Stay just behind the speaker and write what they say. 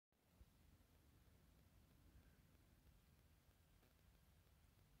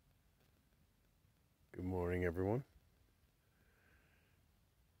Morning, everyone.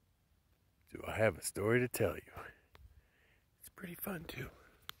 Do I have a story to tell you? It's pretty fun, too.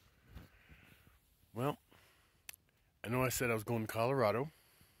 Well, I know I said I was going to Colorado.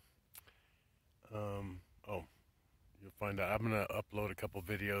 You'll find out. I'm going to upload a couple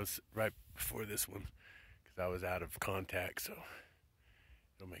videos right before this one because I was out of contact, so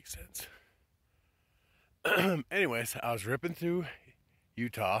it'll make sense. Anyways, I was ripping through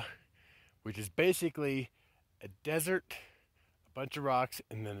Utah, which is basically a desert, a bunch of rocks,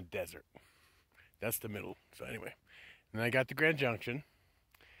 and then a desert. That's the middle. So anyway, and then I got to Grand Junction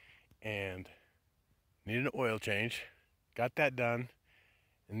and needed an oil change. Got that done,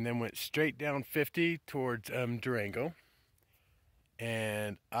 and then went straight down 50 towards Durango.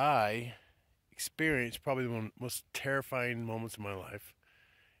 And I experienced probably one of the most terrifying moments of my life.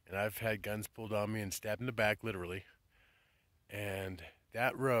 And I've had guns pulled on me and stabbed in the back, literally. And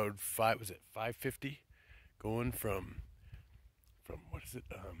that road, 550, going from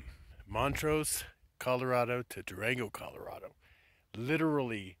Montrose, Colorado to Durango, Colorado.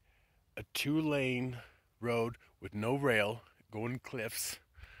 Literally a 2-lane road with no rail, going cliffs.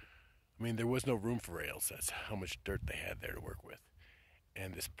 I mean, there was no room for rails. That's how much dirt they had there to work with.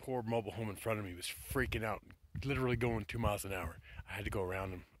 And this poor mobile home in front of me was freaking out, literally going 2 miles an hour. I had to go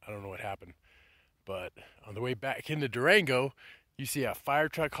around him. I don't know what happened. But on the way back into Durango, you see a fire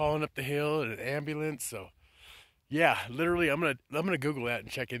truck hauling up the hill and an ambulance. So yeah, literally, I'm gonna Google that and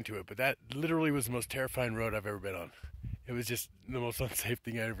check into it. But that literally was the most terrifying road I've ever been on. It was just the most unsafe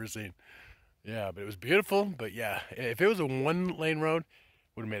thing I've ever seen. Yeah, but it was beautiful. But yeah, if it was a 1-lane road,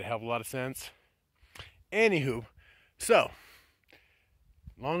 would have made a hell of a lot of sense. Anywho, so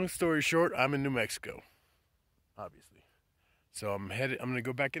long story short, I'm in New Mexico, obviously. So I'm gonna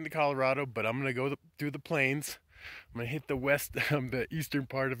go back into Colorado, but I'm gonna go through the plains. I'm gonna hit the the eastern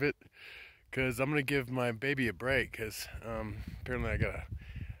part of it, because I'm gonna give my baby a break. Because apparently I got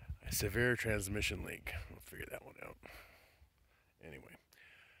a severe transmission leak. We'll figure that one out. Anyway,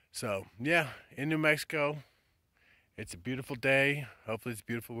 so yeah, in New Mexico, it's a beautiful day. Hopefully it's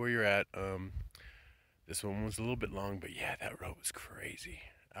beautiful where you're at. This one was a little bit long, but yeah, that road was crazy.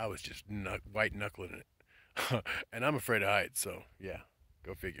 I was just white knuckling it. And I'm afraid of heights, so yeah,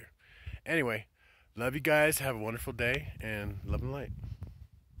 go figure. Anyway, love you guys. Have a wonderful day, and love and light.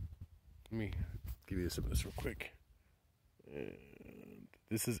 Let me give you some of this real quick. And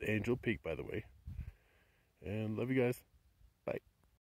this is Angel Peak, by the way. And love you guys.